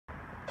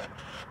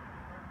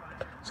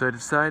So I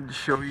decided to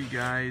show you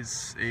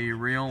guys a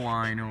rail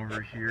line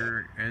over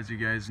here. As you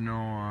guys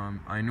know,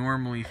 I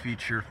normally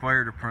feature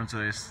fire departments, so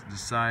I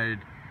decided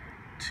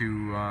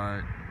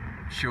to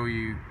show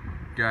you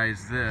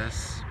guys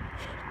this.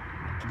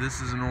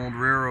 This is an old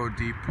railroad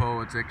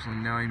depot. It's actually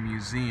now a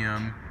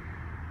museum.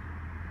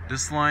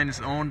 This line is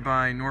owned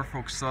by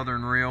Norfolk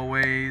Southern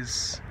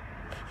Railways.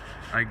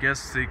 I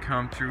guess they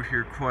come through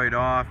here quite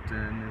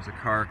often. There's a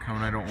car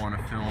coming. I don't want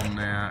to film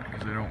that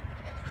because I don't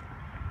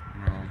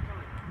know.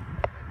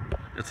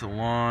 It's a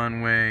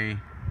long way.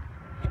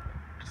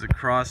 There's a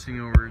crossing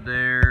over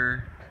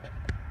there.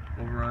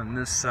 Over on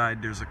this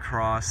side there's a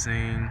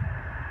crossing.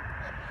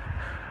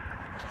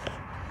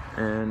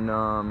 And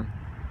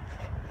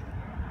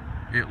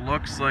it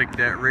looks like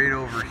that right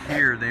over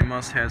here they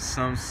must have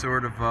some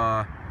sort of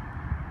a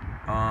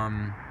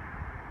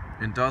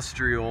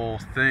industrial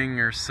thing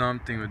or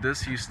something. But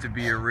this used to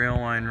be a rail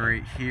line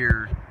right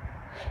here.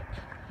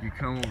 You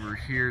come over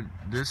here,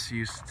 this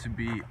used to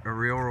be a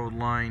railroad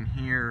line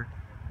here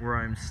where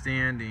I'm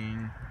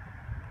standing.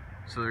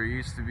 So there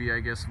used to be, I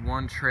guess,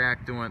 one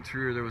track that went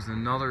through. There was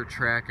another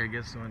track, I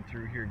guess, that went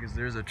through here, because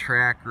there's a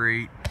track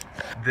right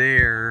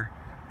there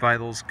by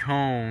those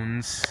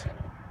cones.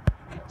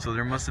 So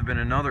there must have been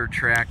another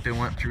track that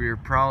went through here,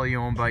 probably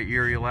owned by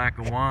Erie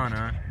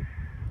Lackawanna,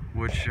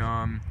 which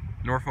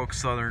Norfolk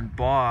Southern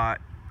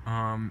bought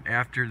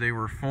after they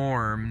were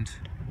formed.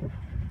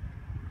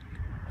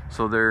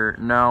 So they're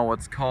now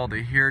what's called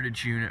a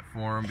heritage unit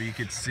for them. But you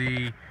could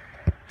see,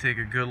 take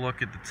a good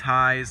look at the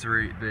ties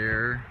right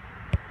there.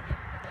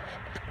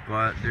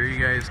 But there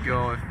you guys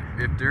go.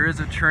 If there is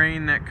a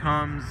train that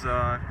comes,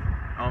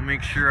 I'll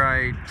make sure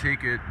I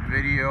take a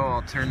video.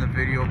 I'll turn the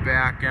video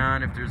back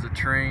on if there's a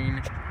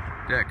train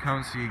that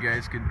comes, so you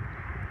guys could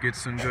get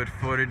some good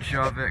footage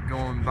of it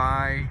going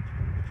by.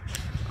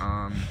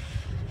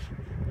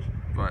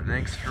 But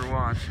thanks for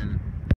watching.